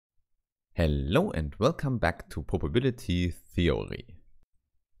Hello and welcome back to Probability Theory.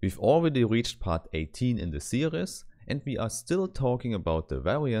 We've already reached part 18 in the series and we are still talking about the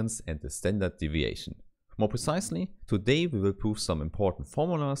variance and the standard deviation. More precisely, today we will prove some important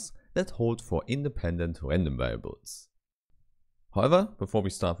formulas that hold for independent random variables. However, before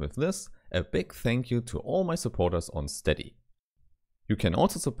we start with this, a big thank you to all my supporters on Steady. You can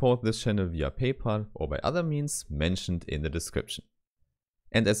also support this channel via PayPal or by other means mentioned in the description.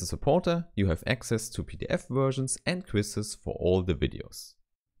 And as a supporter, you have access to PDF versions and quizzes for all the videos.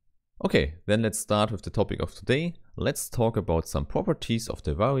 Okay, then let's start with the topic of today. Let's talk about some properties of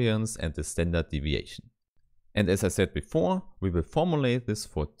the variance and the standard deviation. And as I said before, we will formulate this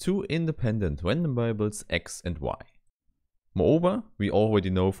for two independent random variables x and y. Moreover, we already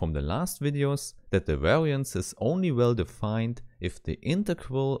know from the last videos that the variance is only well defined if the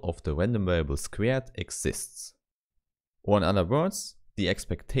integral of the random variable squared exists. Or in other words, the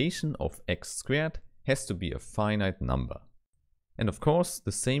expectation of x squared has to be a finite number. And of course,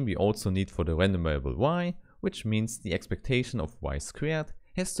 the same we also need for the random variable y, which means the expectation of y squared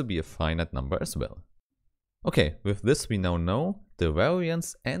has to be a finite number as well. Okay, with this we now know the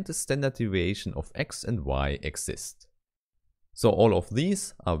variance and the standard deviation of x and y exist. So all of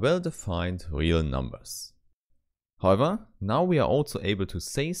these are well-defined real numbers. However, now we are also able to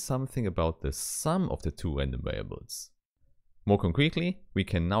say something about the sum of the two random variables. More concretely, we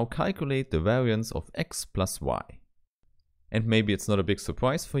can now calculate the variance of x plus y. And maybe it's not a big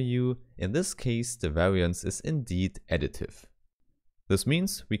surprise for you, in this case the variance is indeed additive. This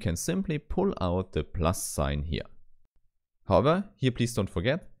means we can simply pull out the plus sign here. However, here please don't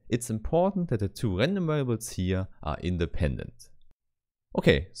forget, it's important that the two random variables here are independent.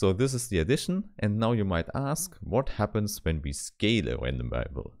 Okay, so this is the addition, and now you might ask, what happens when we scale a random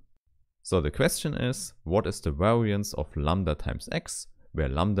variable? So the question is, what is the variance of lambda times x, where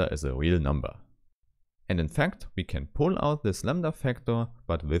lambda is a real number? And in fact, we can pull out this lambda factor,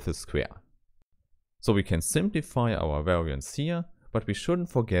 but with a square. So we can simplify our variance here, but we shouldn't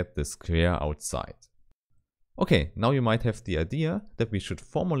forget the square outside. Okay, now you might have the idea that we should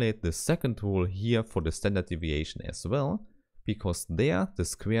formulate the second rule here for the standard deviation as well, because there the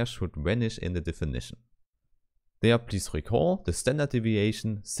square should vanish in the definition. There, please recall, the standard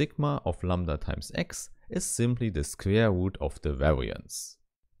deviation sigma of lambda times x is simply the square root of the variance.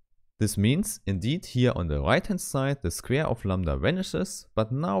 This means, indeed, here on the right hand side the square of lambda vanishes,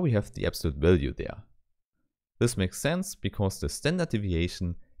 but now we have the absolute value there. This makes sense because the standard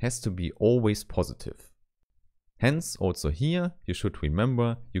deviation has to be always positive. Hence, also here, you should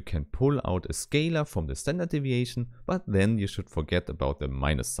remember you can pull out a scalar from the standard deviation, but then you should forget about the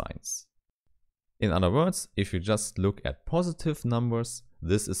minus signs. In other words, if you just look at positive numbers,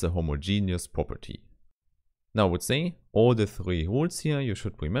 this is a homogeneous property. Now I would say all the three rules here you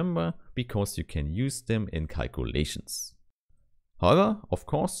should remember because you can use them in calculations. However, of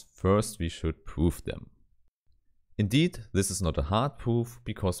course, first we should prove them. Indeed, this is not a hard proof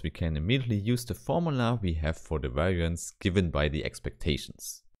because we can immediately use the formula we have for the variance given by the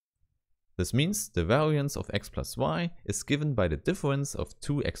expectations. This means the variance of x plus y is given by the difference of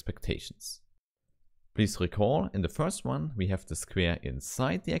two expectations. Please recall, in the first one we have the square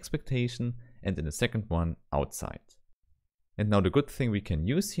inside the expectation and in the second one outside. And now the good thing we can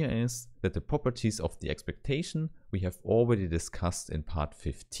use here is that the properties of the expectation we have already discussed in part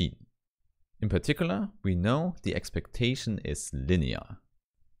 15. In particular, we know the expectation is linear.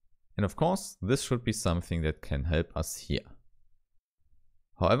 And of course, this should be something that can help us here.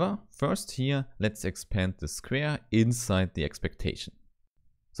 However, first here, let's expand the square inside the expectation.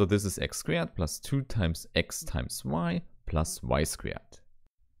 So this is x squared plus 2 times x times y plus y squared.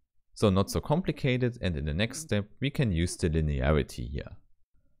 So not so complicated, and in the next step we can use the linearity here.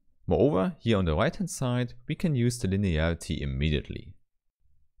 Moreover, here on the right hand side we can use the linearity immediately.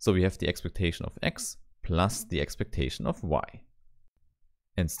 So we have the expectation of x plus the expectation of y.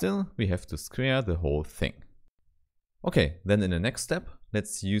 And still we have to square the whole thing. Okay, then in the next step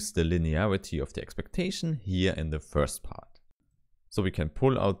let's use the linearity of the expectation here in the first part. So we can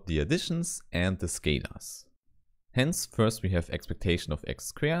pull out the additions and the scalars. Hence, first we have expectation of x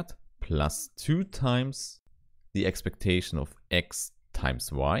squared plus 2 times the expectation of x times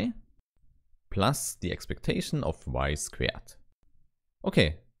y plus the expectation of y squared.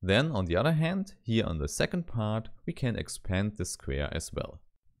 Okay, then on the other hand, here on the second part, we can expand the square as well.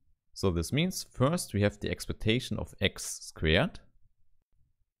 So this means first we have the expectation of x squared,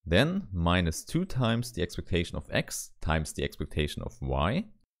 then minus 2 times the expectation of x times the expectation of y.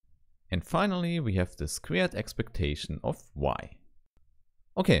 And finally we have the squared expectation of y.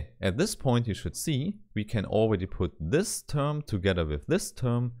 Okay, at this point you should see we can already put this term together with this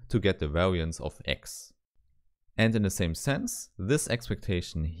term to get the variance of x. And in the same sense, this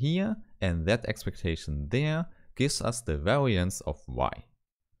expectation here and that expectation there gives us the variance of y.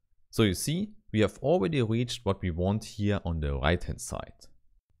 So you see, we have already reached what we want here on the right hand side.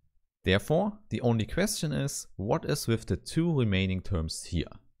 Therefore, the only question is, what is with the two remaining terms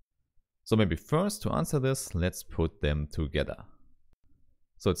here? So maybe first to answer this, let's put them together.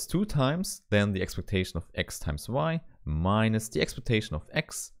 So it's 2 times then the expectation of x times y minus the expectation of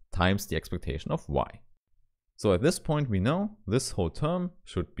x times the expectation of y. So at this point we know this whole term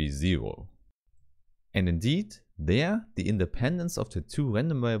should be 0. And indeed, there the independence of the two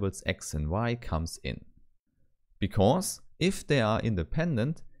random variables x and y comes in. Because if they are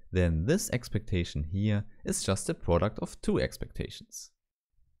independent, then this expectation here is just a product of two expectations.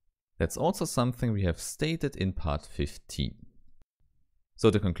 That's also something we have stated in part 15. So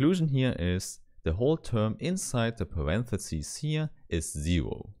the conclusion here is the whole term inside the parentheses here is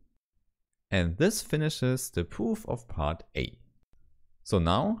 0. And this finishes the proof of part A. So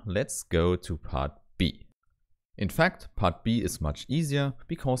now let's go to part B. In fact, part B is much easier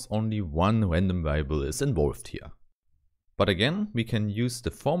because only one random variable is involved here. But again, we can use the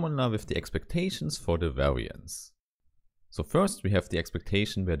formula with the expectations for the variance. So first we have the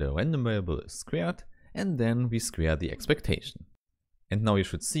expectation where the random variable is squared, and then we square the expectation. And now you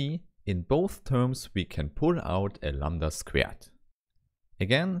should see, in both terms we can pull out a lambda squared.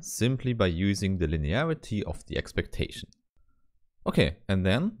 Again, simply by using the linearity of the expectation. Okay, and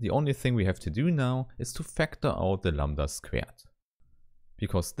then the only thing we have to do now is to factor out the lambda squared.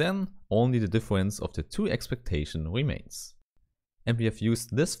 Because then only the difference of the two expectations remains. And we have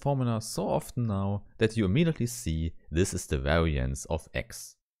used this formula so often now that you immediately see this is the variance of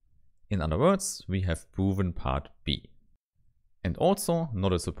x. In other words, we have proven part B. And also,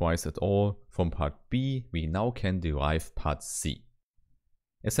 not a surprise at all, from part B we now can derive part C.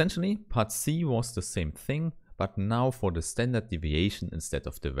 Essentially, part C was the same thing, but now for the standard deviation instead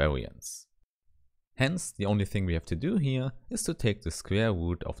of the variance. Hence, the only thing we have to do here is to take the square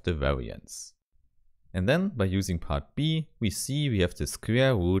root of the variance. And then, by using part B, we see we have the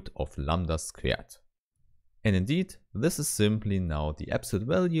square root of lambda squared. And indeed, this is simply now the absolute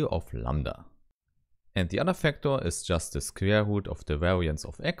value of lambda. And the other factor is just the square root of the variance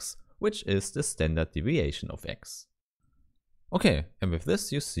of x, which is the standard deviation of x. Okay, and with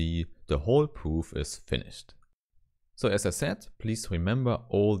this you see the whole proof is finished. So as I said, please remember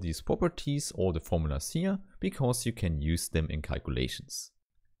all these properties, all the formulas here, because you can use them in calculations.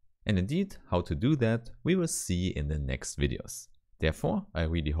 And indeed, how to do that we will see in the next videos. Therefore, I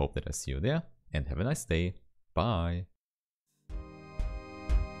really hope that I see you there, and have a nice day. Bye!